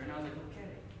 talk to her. And I was like, okay.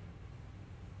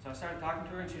 So I started talking to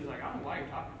her, and she was like, I don't know why you're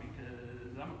talking to me,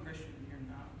 because I'm a Christian and you're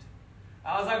not.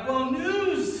 I was like, well,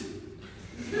 news!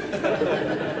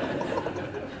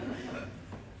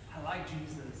 I like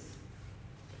Jesus.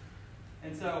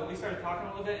 And so we started talking a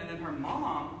little bit, and then her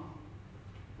mom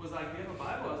was like, do you have a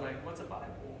Bible? I was like, what's a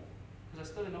Bible? Because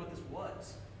I still didn't know what this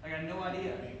was. Like, I had no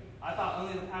idea. I thought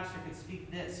only the pastor could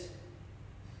speak this.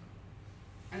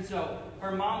 And so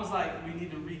her mom was like, we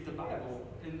need to read the Bible.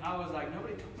 And I was like,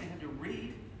 nobody told me I had to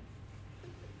read.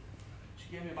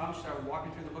 She gave me a Bible. She started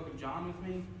walking through the book of John with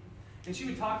me. And she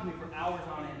would talk to me for hours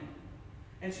on end.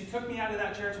 And she took me out of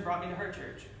that church and brought me to her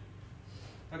church.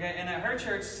 Okay, and at her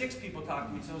church, 6 people talked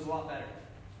to me, so it was a lot better.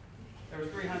 There was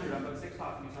 300 of them, but 6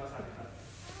 talked to me, so I was happy about it.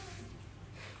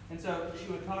 And so she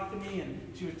would talk to me,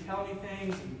 and she would tell me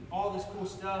things, and all this cool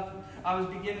stuff. I was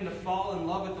beginning to fall in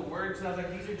love with the Word, so I was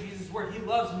like, these are Jesus' words. He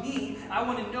loves me. I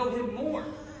want to know Him more.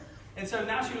 And so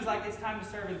now she was like, it's time to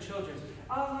serve in children's.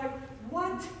 I was like,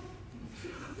 what?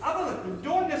 I've been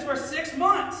doing this for 6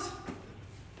 months.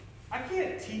 I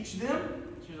can't teach them.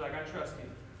 She was like, I trust you.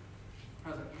 I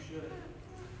was like, you should.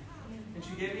 And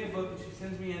she gave me a book, and she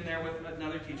sends me in there with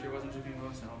another teacher. It wasn't just me by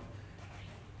myself.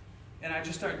 And I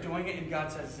just start doing it, and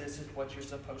God says, this is what you're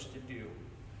supposed to do.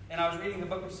 And I was reading the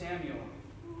book of Samuel.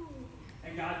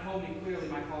 And God told me clearly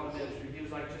my call to ministry. He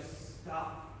was like, just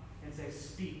stop and say,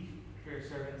 speak, for your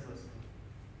servant's listening.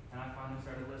 And I finally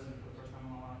started listening for the first time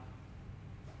in my life.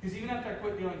 Because even after I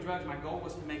quit doing drugs, my goal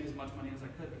was to make as much money as I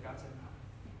could. But God said, no,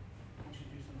 I want you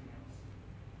to do something else.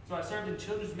 So I served in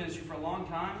children's ministry for a long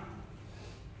time.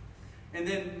 And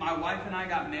then my wife and I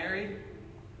got married.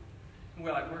 And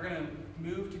we're like, we're going to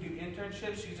move to do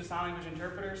internships. She's a sign language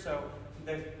interpreter. So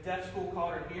the deaf school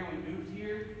called her here. We moved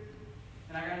here.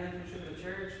 And I got an internship at the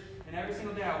church. And every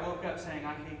single day I woke up saying,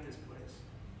 I hate this place.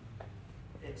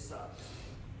 It sucks.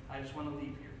 I just want to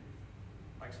leave here.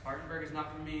 Like, Spartanburg is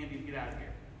not for me. I need to get out of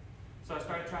here. So I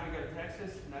started trying to go to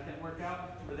Texas, and that didn't work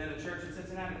out. But then a church in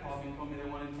Cincinnati called me and told me they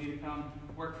wanted me to come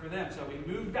work for them. So we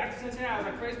moved back to Cincinnati. I was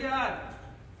like, praise God.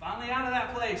 Finally out of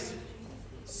that place.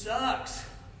 Sucks.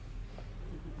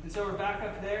 And so we're back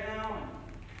up there now, and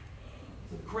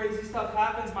some crazy stuff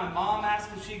happens. My mom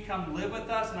asked if she'd come live with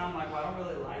us, and I'm like, well, I don't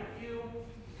really like you.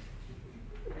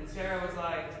 And Sarah was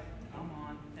like, come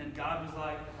on. And God was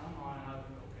like, come on. And I was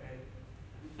like, okay.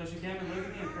 So she came and lived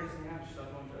with me, and praise God, she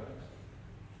started going to drugs.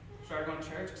 Started going to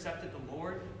church, accepted the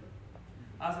Lord.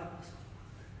 I was like, what's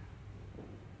going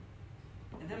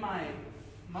on? And then my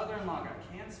mother-in-law got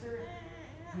cancer,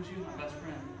 and she was my best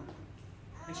friend.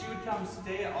 And she would come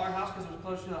stay at our house because it was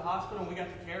close to the hospital, and we got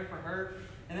to care for her.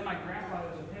 And then my grandfather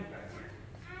was a pimp back here.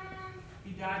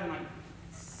 He died in like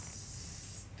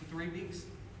 3 weeks.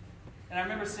 And I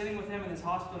remember sitting with him in his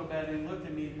hospital bed, and he looked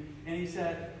at me, and he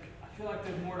said, I feel like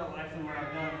there's more to life than what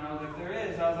I've done. And I was like, there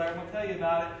is. I was like, I'm going to tell you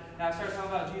about it. And I started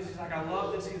talking about Jesus. He's like, I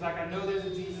love this. He's like, I know there's a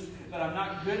Jesus, but I'm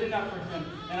not good enough for him.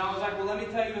 And I was like, well, let me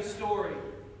tell you a story.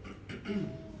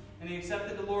 And he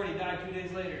accepted the Lord. He died 2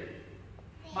 days later.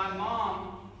 My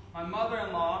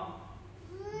mother-in-law,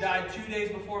 died 2 days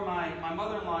before my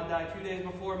mother-in-law died 2 days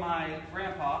before my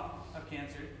grandpa of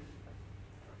cancer.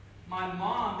 My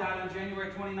mom died on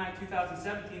January 29,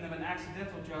 2017 of an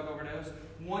accidental drug overdose,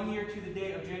 1 year to the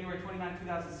date of January 29,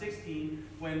 2016,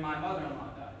 when my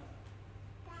mother-in-law died.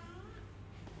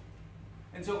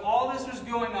 And so all this was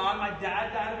going on. My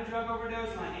dad died of a drug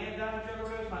overdose, my aunt died of a drug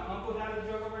overdose, my uncle died of a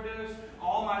drug overdose,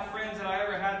 all my friends that I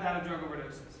ever had died of drug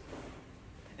overdoses.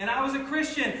 And I was a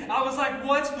Christian. I was like,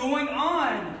 what's going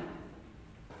on?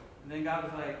 And then God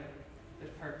was like,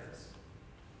 there's purpose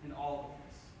in all of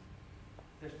this.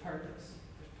 There's purpose.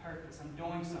 There's purpose. I'm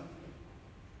doing something.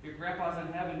 Your grandpa's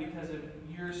in heaven because of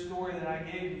your story that I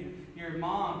gave you. Your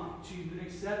mom, she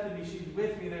accepted me. She's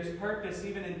with me. There's purpose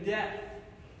even in death.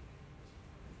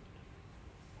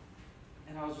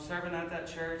 And I was serving at that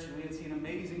church, and we had seen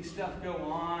amazing stuff go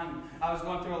on. I was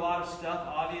going through a lot of stuff,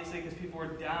 obviously, because people were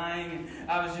dying. And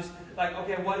I was just like,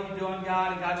 okay, what are you doing,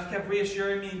 God? And God just kept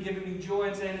reassuring me and giving me joy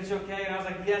and saying it's okay. And I was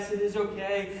like, yes, it is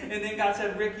okay. And then God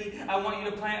said, Ricky, I want you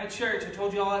to plant a church. I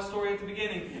told you all that story at the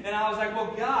beginning. And I was like,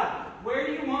 well, God, where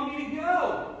do you want me to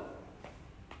go?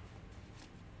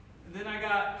 And then I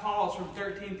got calls from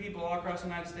 13 people all across the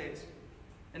United States.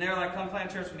 And they were like, come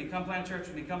plant a church with me, come plant a church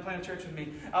with me, come plant a church with me.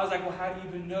 I was like, well, how do you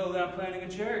even know that I'm planting a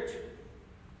church?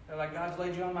 They're like, God's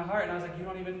laid you on my heart. And I was like, you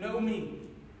don't even know me.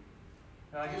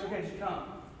 They're like, it's okay, just come.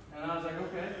 And I was like,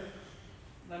 okay,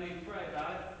 let me pray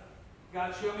about it.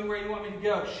 God, show me where you want me to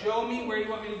go. Show me where you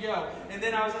want me to go. And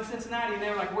then I was in Cincinnati, and they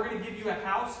were like, we're going to give you a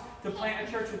house to plant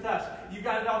a church with us. You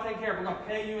got it all taken care of. We're going to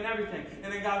pay you and everything.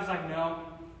 And then God was like, no.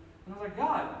 And I was like,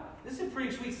 God, this is a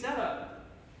pretty sweet setup.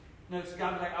 No, so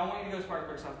God was like, I want you to go to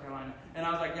Spartanburg, South Carolina. And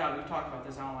I was like, God, we've talked about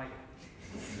this. I don't like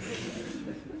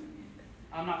it.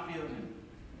 I'm not feeling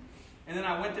it. And then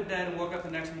I went to bed and woke up the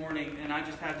next morning, and I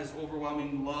just had this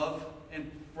overwhelming love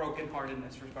and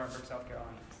brokenheartedness for Spartanburg, South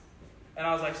Carolina. And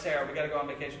I was like, Sarah, we got to go on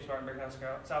vacation to Spartanburg,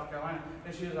 South Carolina.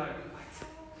 And she was like, what?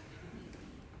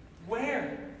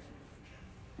 Where?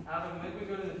 I was like, maybe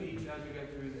we go to the beach as we go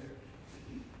through there.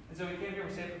 And so we came here,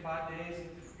 we stayed for 5 days.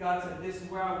 God said, this is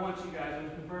where I want you guys. It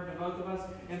was confirmed to both of us.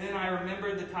 And then I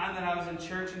remembered the time that I was in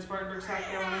church in Spartanburg, South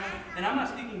Carolina. And I'm not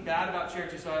speaking bad about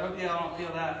churches, so I hope y'all don't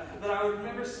feel that. But I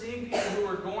remember seeing people who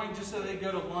were going just so they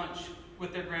go to lunch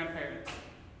with their grandparents.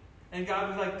 And God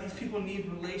was like, these people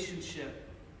need relationship.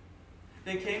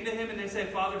 They came to him and they say,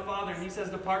 Father, Father. And he says,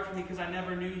 depart from me because I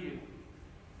never knew you.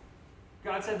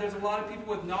 God said there's a lot of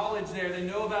people with knowledge there. They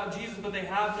know about Jesus, but they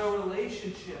have no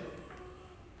relationship.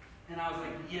 And I was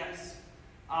like, yes.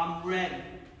 I'm ready.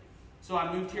 So I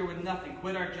moved here with nothing.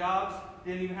 Quit our jobs.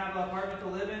 Didn't even have an apartment to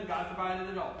live in. God provided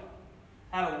it all.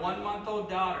 Had a 1-month-old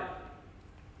daughter.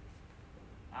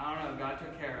 I don't know. God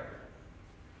took care of her.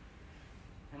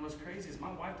 And what's crazy is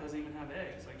my wife doesn't even have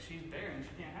eggs. Like, she's barren.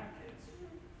 She can't have kids.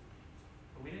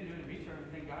 But we didn't do any research or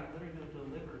anything. God literally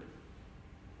delivered.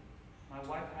 My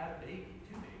wife had a baby.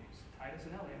 2 babies. Titus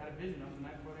and Ellie. I had a vision of them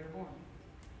the night before they were born.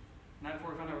 The night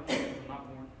before we found out they were not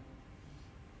born.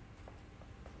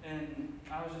 And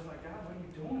I was just like, God, what are you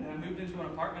doing? And I moved into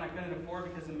an apartment I couldn't afford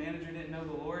because the manager didn't know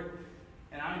the Lord.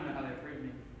 And I don't even know how they approved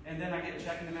me. And then I get a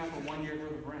check in the mail for 1 year's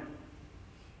worth of rent.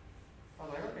 I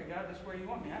was like, okay, God, this is where you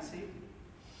want me. I see.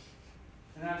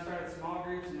 And then I started small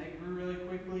groups, and they grew really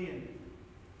quickly. And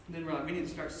then we're like, we need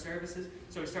to start services.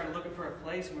 So we started looking for a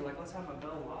place, and we're like, let's have a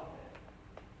Bella Latte.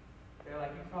 They're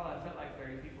like, you can probably fit like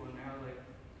 30 people in there. I was like,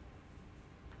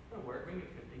 it'll work. We can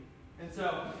get 50. And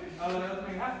so I was like, let's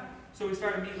make it happen. So we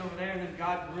started meeting over there, and then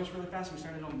God grew us really fast. We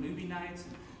started on movie nights,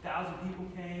 and 1,000 people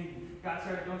came. And God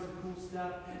started doing some cool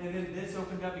stuff. And then this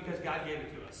opened up because God gave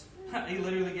it to us. He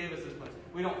literally gave us this place.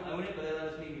 We don't own it, but they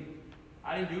let us meet it.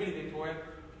 I didn't do anything for it.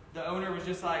 The owner was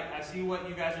just like, I see what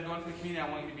you guys are doing for the community. I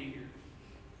want you to be here.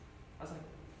 I was like,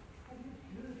 oh,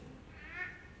 you're good.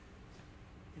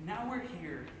 And now we're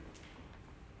here,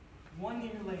 1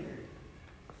 year later,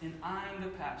 and I'm the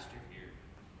pastor here.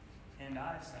 And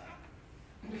I suck.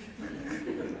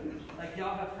 Like,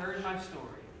 y'all have heard my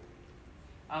story.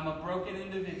 I'm a broken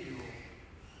individual.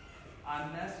 I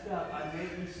messed up. I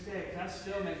made mistakes. I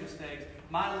still make mistakes.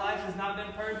 My life has not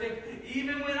been perfect,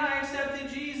 even when I accepted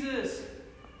Jesus.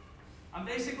 I'm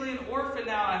basically an orphan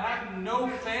now. I have no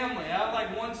family. I have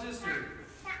like one sister.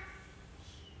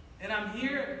 And I'm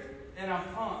here, and I'm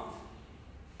pumped.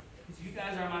 Because you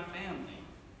guys are my family.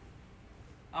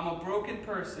 I'm a broken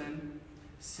person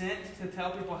sent to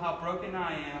tell people how broken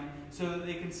I am so that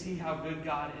they can see how good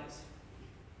God is.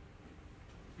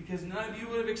 Because none of you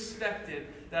would have expected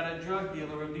that a drug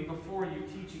dealer would be before you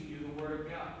teaching you the Word of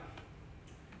God.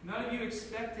 None of you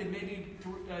expected maybe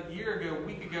a year ago, a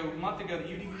week ago, a month ago that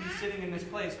you'd even be sitting in this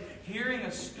place hearing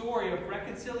a story of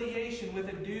reconciliation with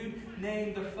a dude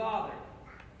named the Father.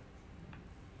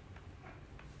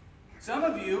 Some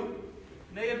of you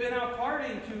may have been out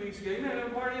partying 2 weeks ago. You may have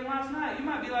been partying last night. You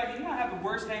might be like, you might have the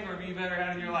worst hangover you've ever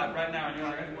had in your life right now. And you're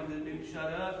like, I just want this dude to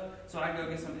shut up so I can go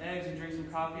get some eggs and drink some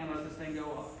coffee and let this thing go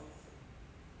off.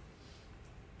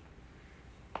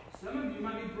 Some of you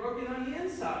might be broken on the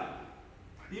inside.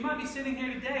 You might be sitting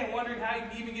here today and wondering how you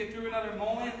can even get through another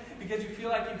moment because you feel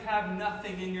like you have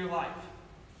nothing in your life.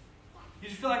 You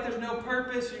just feel like there's no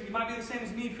purpose. You might be the same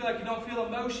as me. You feel like you don't feel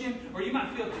emotion, or you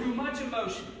might feel too much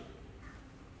emotion.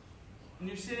 And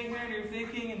you're sitting here and you're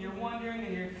thinking and you're wondering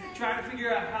and you're trying to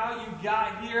figure out how you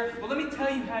got here. Well, let me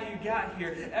tell you how you got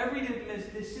here. Every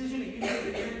decision that you made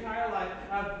in your entire life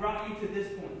has brought you to this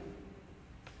point.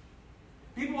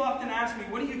 People often ask me,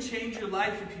 wouldn't you change your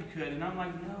life if you could? And I'm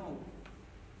like, no.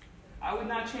 I would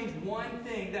not change one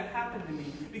thing that happened to me.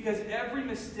 Because every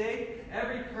mistake,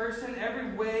 every person,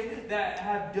 every way that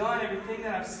I've done, everything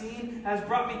that I've seen has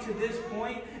brought me to this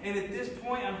point. And at this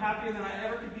point, I'm happier than I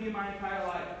ever could be in my entire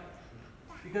life.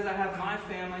 Because I have my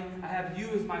family, I have you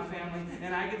as my family,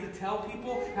 and I get to tell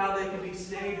people how they can be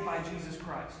saved by Jesus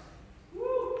Christ.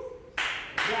 Woo!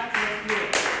 That's what's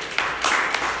good.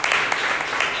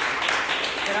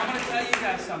 And I'm going to tell you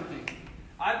guys something.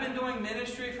 I've been doing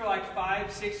ministry for like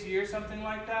 5-6 years, something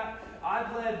like that.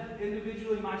 I've led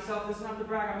individually myself, this is not to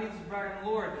brag, I mean this is to brag on the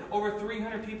Lord, over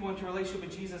 300 people into a relationship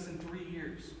with Jesus in 3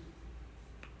 years.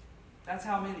 That's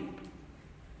how many.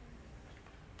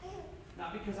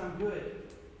 Not because I'm good,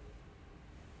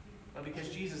 but because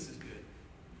Jesus is good.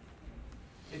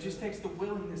 It just takes the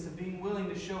willingness of being willing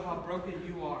to show how broken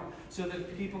you are so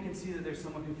that people can see that there's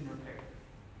someone who can repair.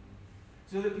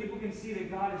 So that people can see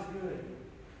that God is good.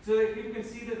 So that people can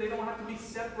see that they don't have to be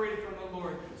separated from the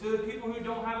Lord. So that people who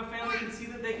don't have a family can see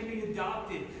that they can be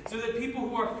adopted. So that people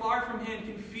who are far from Him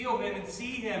can feel Him and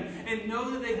see Him and know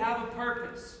that they have a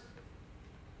purpose.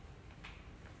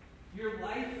 Your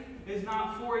life is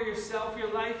not for yourself.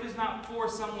 Your life is not for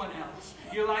someone else.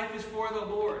 Your life is for the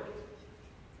Lord.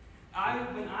 I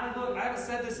haven't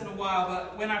said this in a while,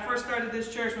 but when I first started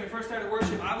this church, when we first started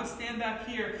worship, I would stand back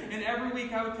here, and every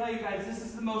week I would tell you guys, this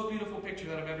is the most beautiful picture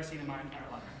that I've ever seen in my entire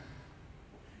life.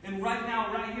 And right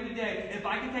now, right here today, if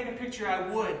I could take a picture, I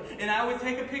would. And I would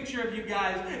take a picture of you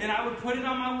guys, and I would put it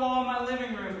on my wall in my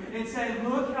living room and say,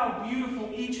 look how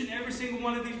beautiful each and every single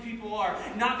one of these people are.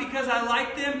 Not because I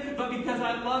like them, but because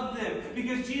I love them.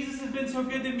 Because Jesus has been so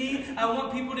good to me, I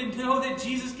want people to know that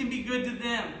Jesus can be good to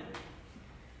them.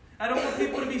 I don't want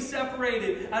people to be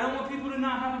separated. I don't want people to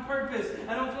not have a purpose.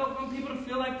 I don't want people to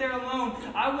feel like they're alone.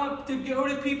 I want to go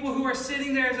to people who are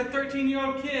sitting there as a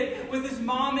 13-year-old kid with his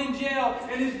mom in jail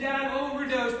and his dad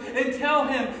overdosed and tell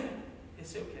him,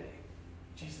 it's okay.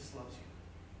 Jesus loves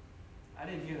you. I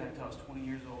didn't hear that until I was 20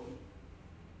 years old.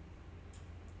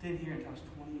 Didn't hear it until I was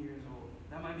 20 years old.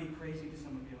 That might be crazy to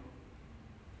some of y'all.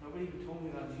 Nobody even told me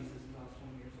about Jesus until I was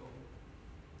 20 years old.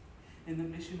 And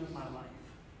the mission of my life,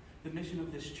 the mission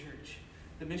of this church,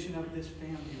 the mission of this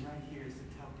family right here is to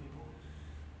tell people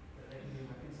that they can be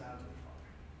reconciled to the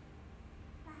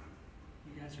Father.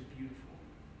 You guys are beautiful.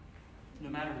 No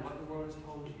matter what the world has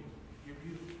told you, you're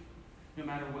beautiful. No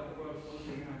matter what the world has told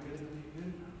you, you're not good enough, you're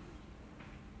good enough.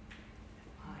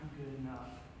 If I'm good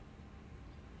enough,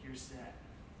 you're set.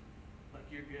 Like,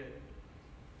 you're good.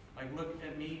 Like, look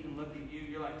at me and look at you.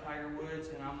 You're like Tiger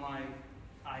Woods, and I'm like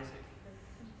Isaac.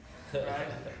 Right?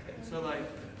 So, like,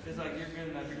 it's like you're good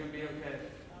enough. You're going to be okay.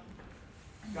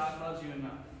 God loves you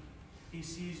enough. He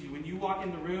sees you. When you walk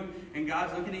in the room and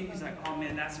God's looking at you, He's like, oh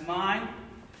man, that's mine.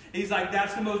 He's like,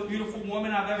 that's the most beautiful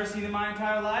woman I've ever seen in my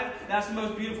entire life. That's the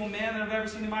most beautiful man that I've ever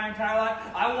seen in my entire life.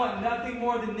 I want nothing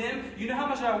more than them. You know how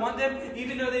much I want them?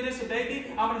 Even though they disobeyed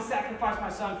me, I'm going to sacrifice my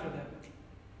son for them.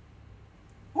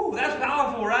 Ooh, that's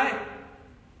powerful, right?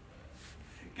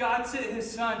 God sent His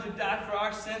Son to die for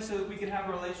our sins so that we can have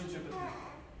a relationship with Him.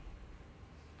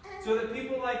 So that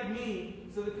people like me,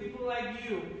 so that people like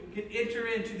you can enter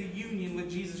into the union with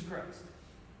Jesus Christ.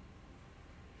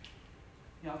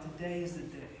 Y'all, today is the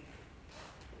day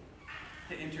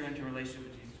to enter into a relationship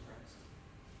with Jesus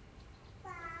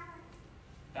Christ.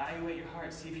 Evaluate your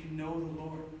heart. See if you know the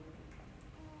Lord.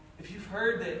 If you've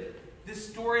heard that this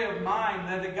story of mine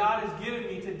that God has given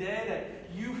me today,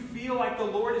 that you feel like the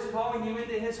Lord is calling you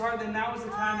into His heart, then now is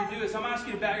the time to do it. So I'm going to ask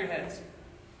you to bow your heads.